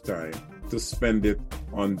lifetime to spend it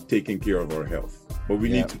on taking care of our health. But we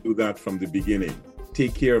need to do that from the beginning.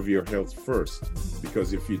 Take care of your health first,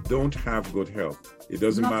 because if you don't have good health, it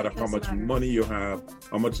doesn't matter how much money you have,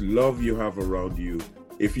 how much love you have around you.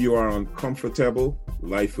 If you are uncomfortable,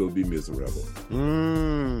 life will be miserable.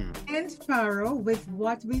 End Pharaoh with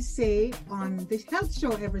what we say on the health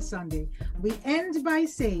show every Sunday. We end by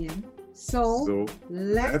saying, so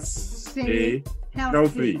let's stay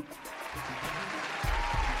healthy.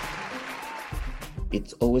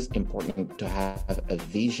 It's always important to have a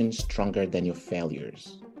vision stronger than your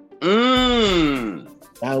failures.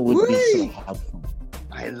 That would be so helpful.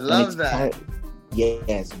 I love that.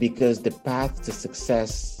 Yes, because the path to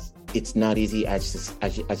success, it's not easy, as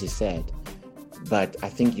you said. But I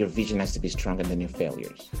think your vision has to be stronger than your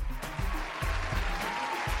failures.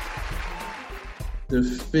 The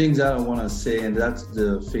things that I want to say, and that's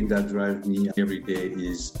the thing that drives me every day,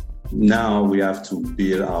 is now we have to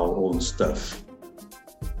build our own stuff.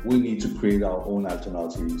 We need to create our own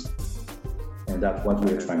alternatives, and that's what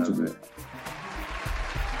we're trying to do.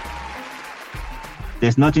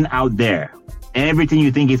 There's nothing out there. Everything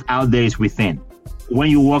you think is out there is within. When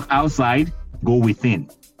you walk outside, go within.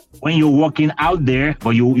 When you're walking out there,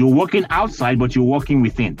 but you're walking outside, but you're walking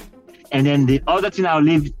within. And then the other thing I'll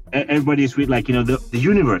leave everybody is with, like, the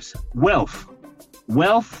universe, wealth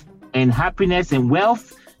and happiness and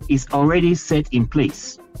wealth is already set in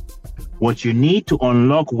place. What you need to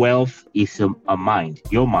unlock wealth is a mind,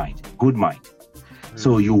 your mind, good mind.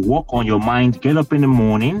 So you work on your mind, get up in the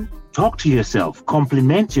morning, talk to yourself,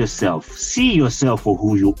 compliment yourself, see yourself for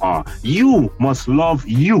who you are. You must love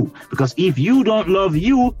you, because if you don't love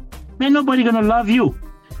you, then nobody gonna love you.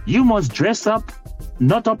 You must dress up,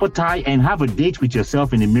 knot up a tie, and have a date with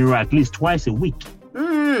yourself in the mirror at least twice a week.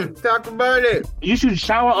 Talk about it. You should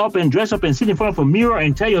shower up and dress up and sit in front of a mirror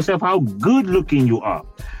and tell yourself how good looking you are,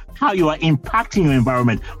 how you are impacting your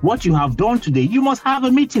environment, what you have done today. You must have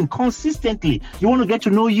a meeting consistently. You want to get to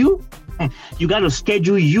know you? You got to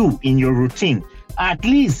schedule you in your routine. At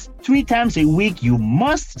least 3 times a week, you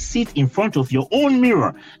must sit in front of your own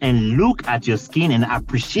mirror and look at your skin and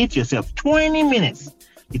appreciate yourself. 20 minutes.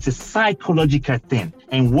 It's a psychological thing,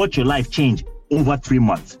 and watch your life change over 3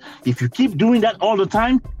 months. If you keep doing that all the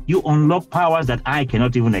time, you unlock powers that I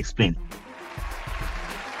cannot even explain.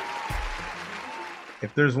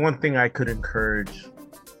 If there's one thing I could encourage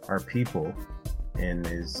our people in,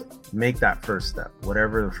 is make that first step.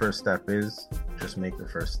 Whatever the first step is, just make the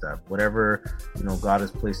first step. Whatever, God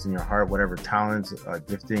has placed in your heart, whatever talents,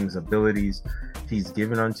 giftings, abilities He's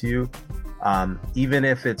given unto you, even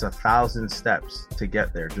if it's 1,000 steps to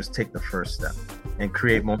get there, just take the first step and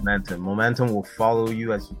create momentum. Momentum will follow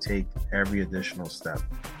you as you take every additional step.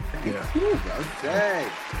 Okay.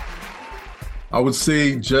 I would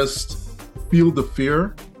say just feel the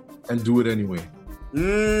fear and do it anyway.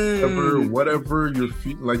 Whatever you're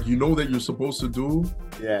like, that you're supposed to do.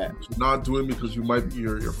 Yeah. You're not doing because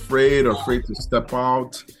you're afraid to step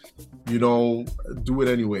out. Do it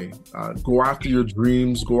anyway. Go after your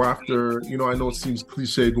dreams. Go after, I know it seems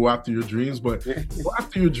cliche, go after your dreams, but go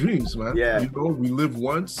after your dreams, man. Yeah. We live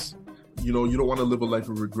once. You don't want to live a life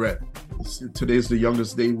of regret. Today's the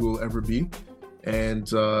youngest day we'll ever be. And,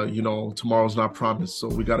 tomorrow's not promised. So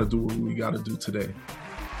we got to do what we got to do today.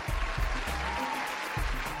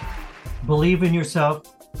 Believe in yourself,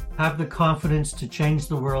 have the confidence to change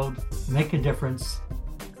the world, make a difference,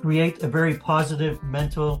 create a very positive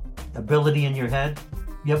mental ability in your head,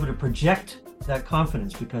 be able to project that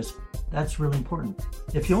confidence, because that's really important.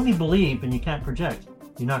 If you only believe and you can't project,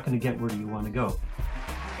 you're not going to get where you want to go.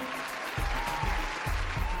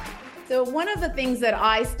 So one of the things that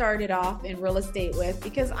I started off in real estate with,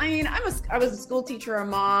 because I was a school teacher, a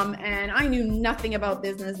mom, and I knew nothing about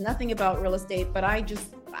business, nothing about real estate, but I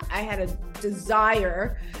had a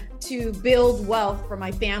desire to build wealth for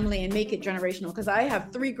my family and make it generational, because I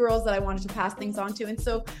have 3 girls that I wanted to pass things on to. And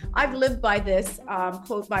so I've lived by this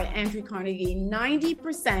quote by Andrew Carnegie: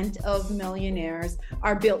 90% of millionaires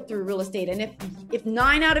are built through real estate. And if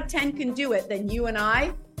 9 out of 10 can do it, then you and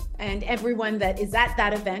I and everyone that is at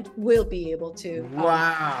that event will be able to.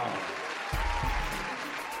 Wow.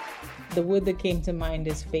 The word that came to mind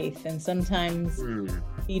is faith. And sometimes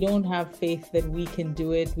we don't have faith that we can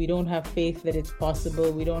do it. We don't have faith that it's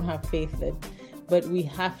possible. We don't have faith but we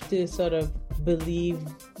have to sort of believe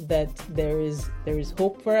that there is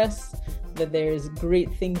hope for us, that there's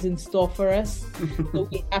great things in store for us. So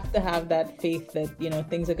we have to have that faith that,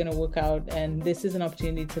 things are going to work out. And this is an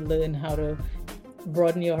opportunity to learn how to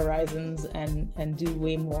broaden your horizons and do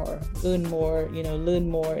way more, learn more, learn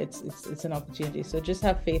more. It's an opportunity. So just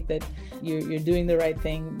have faith that you're doing the right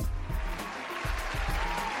thing.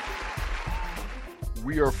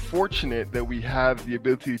 We are fortunate that we have the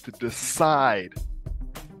ability to decide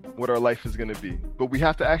what our life is going to be, but we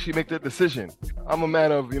have to actually make that decision. I'm a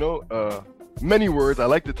man of, many words. I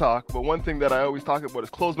like to talk, but one thing that I always talk about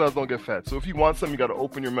is closed mouths don't get fed. So if you want something, you got to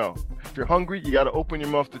open your mouth. If you're hungry, you got to open your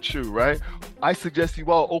mouth to chew, right? I suggest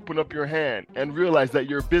you all open up your hand and realize that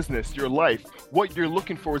your business, your life, what you're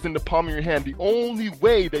looking for is in the palm of your hand. The only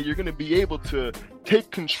way that you're going to be able to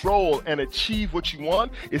take control and achieve what you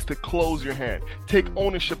want is to close your hand. Take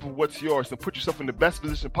ownership of what's yours and put yourself in the best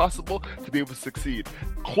position possible to be able to succeed.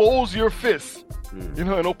 Close your fists,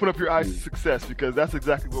 and open up your eyes to success, because that's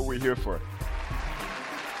exactly what we're here for.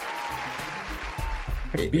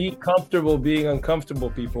 Be comfortable being uncomfortable,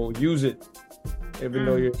 people. Use it. Even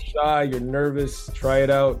though you're shy, you're nervous, try it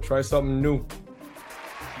out. Try something new.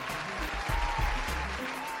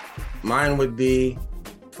 Mine would be,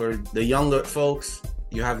 for the younger folks,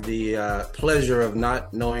 you have the pleasure of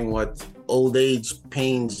not knowing what old age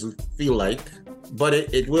pains feel like, but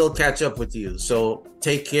it will catch up with you. So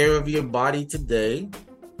take care of your body today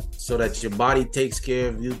so that your body takes care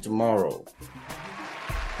of you tomorrow.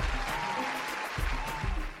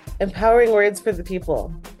 Empowering words for the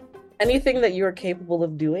people. Anything that you are capable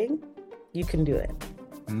of doing, you can do it.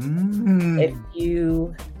 If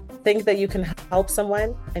you think that you can help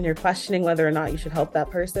someone and you're questioning whether or not you should help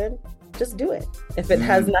that person, just do it. If it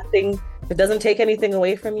has nothing, if it doesn't take anything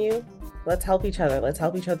away from you, let's help each other. Let's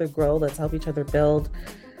help each other grow. Let's help each other build.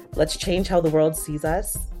 Let's change how the world sees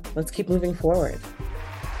us. Let's keep moving forward.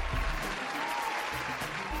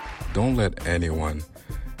 Don't let anyone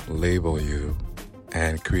label you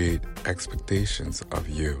and create expectations of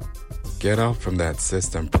you. Get out from that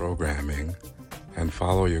system programming and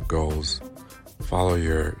follow your goals, follow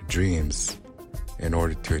your dreams in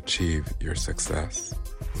order to achieve your success.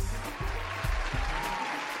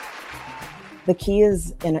 The key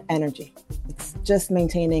is energy. It's just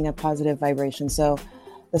maintaining a positive vibration. So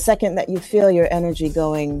the second that you feel your energy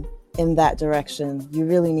going in that direction, you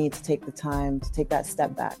really need to take the time to take that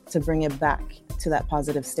step back, to bring it back to that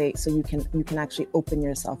positive state, so you can actually open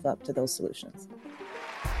yourself up to those solutions.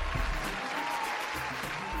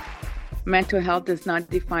 Mental health does not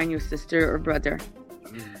define your sister or brother.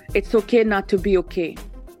 It's okay not to be okay.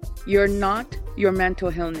 You're not your mental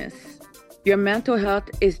illness. Your mental health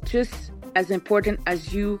is just as important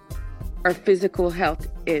as your physical health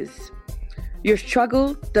is. Your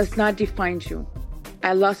struggle does not define you.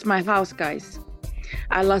 I lost my house, guys.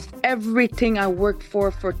 I lost everything I worked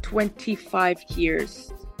for 25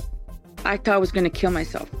 years. I thought I was going to kill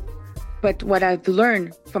myself. But what I've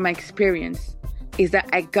learned from my experience is that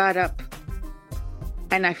I got up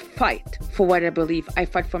and I fight for what I believe. I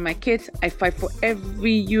fight for my kids. I fight for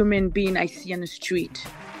every human being I see on the street.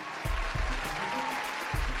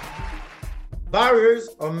 Barriers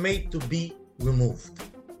are made to be removed.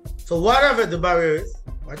 So whatever the barrier is,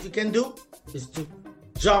 what you can do is to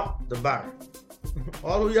jump the barrier.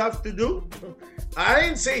 All we have to do, I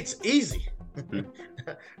didn't say it's easy.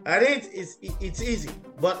 I think it's easy.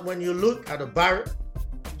 But when you look at a barrier,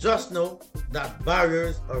 just know that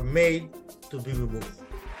barriers are made to be removed.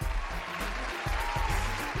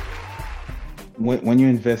 when you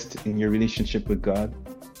invest in your relationship with God,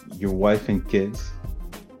 your wife and kids,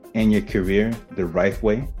 and your career the right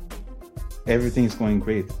way, everything is going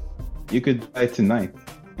great. You could die tonight,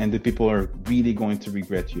 and the people are really going to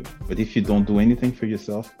regret you. But if you don't do anything for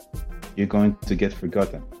yourself, you're going to get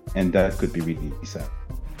forgotten, and that could be really sad.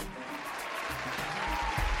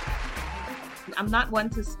 I'm not one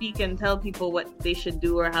to speak and tell people what they should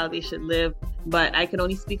do or how they should live, but I can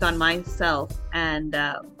only speak on myself. And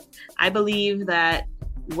I believe that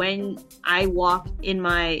when I walk in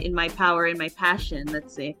my power, in my passion,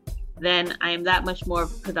 let's say, then I am that much more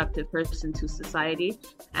of a productive person to society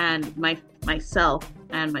and myself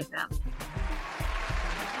and my family.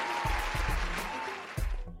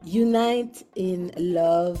 Unite in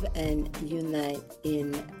love and unite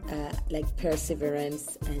in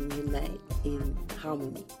perseverance and unite in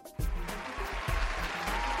harmony.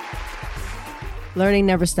 Learning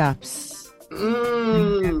never stops.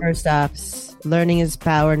 Never stops. Learning is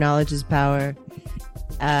power. Knowledge is power.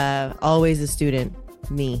 Always a student.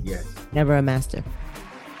 Me. Yes. Never a master.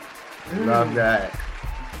 Love that.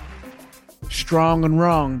 Strong and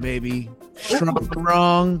wrong, baby. Strong and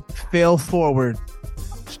wrong. Fail forward.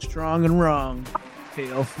 Strong and wrong.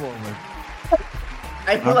 Fail forward.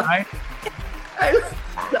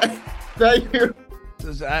 Thank you.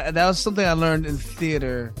 That was something I learned in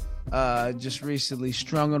theater just recently.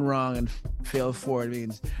 Strong and wrong and fail forward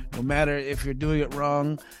means no matter if you're doing it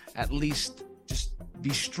wrong, at least just be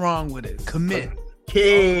strong with it. Commit.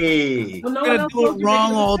 Okay. Well, you're gonna do it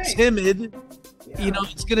wrong, all timid. Yeah. You know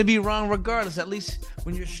it's gonna be wrong regardless. At least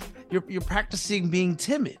when you're practicing being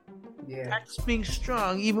timid. Yeah. Practice being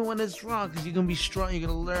strong even when it's wrong, because you're gonna be strong. You're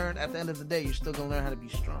gonna learn at the end of the day. You're still gonna learn how to be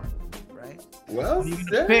strong, right? Well, you're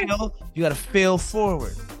gonna fail. You gotta fail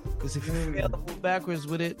forward, because if you fail to move backwards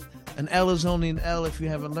with it, an L is only an L if you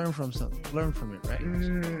haven't learned from something. Learn from it, right?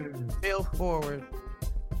 So fail forward,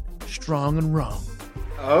 strong and wrong.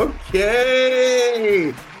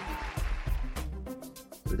 Okay.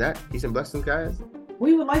 With that, peace and blessings, guys.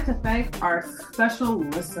 We would like to thank our special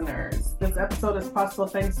listeners. This episode is possible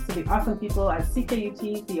thanks to the awesome people at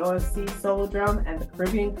CKUT, the OSC Solo Drum, and the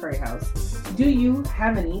Caribbean Curry House. Do you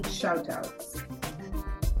have any shout-outs?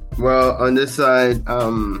 Well, on this side,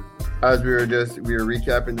 as we were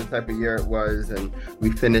recapping the type of year it was, and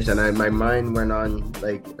we finished, and my mind went on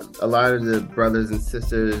like a lot of the brothers and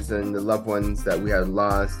sisters and the loved ones that we had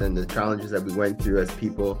lost and the challenges that we went through as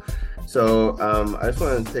people. So I just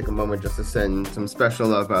want to take a moment just to send some special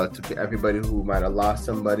love out to everybody who might have lost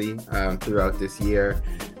somebody throughout this year,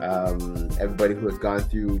 everybody who has gone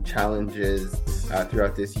through challenges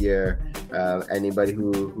throughout this year, anybody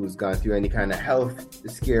who's gone through any kind of health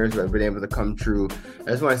scares but been able to come true. I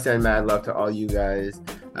just want to send mad love to all you guys.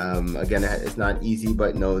 Again, it's not easy,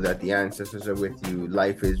 but know that the ancestors are with you.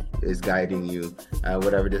 Life is guiding you.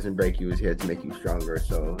 Whatever doesn't break you is here to make you stronger.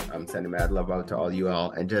 So I'm sending mad love out to all you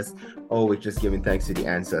all, and just always just giving thanks to the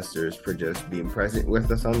ancestors for just being present with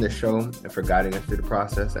us on this show and for guiding us through the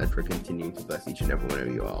process and for continuing to bless each and every one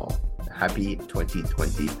of you all. Happy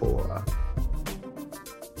 2024.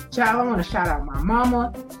 Child, I want to shout out my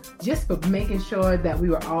mama just for making sure that we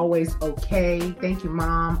were always okay. Thank you,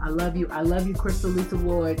 Mom. I love you. I love you, Crystal Lisa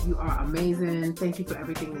Ward. You are amazing. Thank you for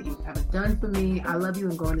everything that you've ever done for me. I love you,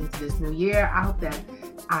 and going into this new year, I hope that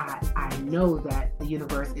I know that the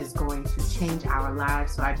universe is going to change our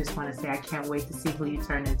lives. So I just want to say I can't wait to see who you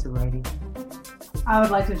turn into, lady. I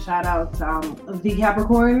would like to shout out the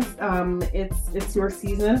Capricorns. It's your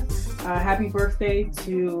season. Happy birthday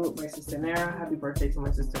to my sister Nara. Happy birthday to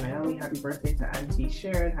my sister Naomi. Happy birthday to Auntie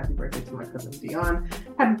Sharon. Happy birthday to my cousin Dion.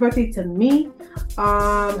 Happy birthday to me.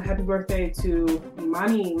 Happy birthday to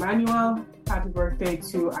Emmanuel. Happy birthday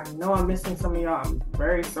to, I know I'm missing some of y'all. I'm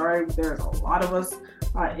very sorry. There's a lot of us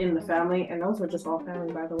in the family, and those were just all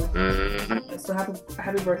family, by the way. So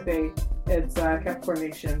happy birthday. It's Capricorn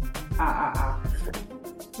Nation.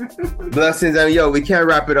 Blessings, and we can't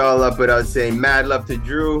wrap it all up without saying mad love to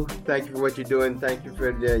Drew. Thank you for what you're doing. Thank you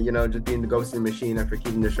for just being the ghosting machine and for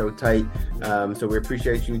keeping the show tight. So we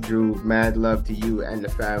appreciate you, Drew. Mad love to you and the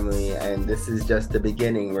family. And this is just the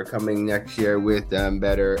beginning. We're coming next year with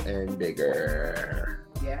better and bigger.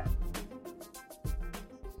 Yeah.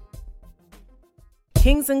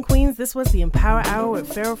 Kings and queens, this was the Empower Hour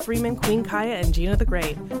with Pharaoh Freeman, Queen Kaya, and Gina the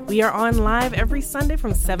Great. We are on live every Sunday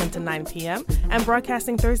from 7 to 9 p.m. and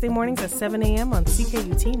broadcasting Thursday mornings at 7 a.m. on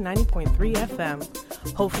CKUT 90.3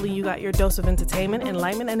 FM. Hopefully you got your dose of entertainment,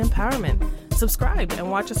 enlightenment, and empowerment. Subscribe and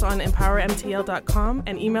watch us on empowermtl.com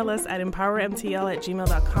and email us at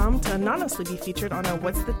empowermtl@gmail.com to anonymously be featured on our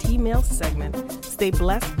What's the Tea Mail segment. Stay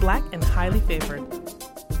blessed, black, and highly favored.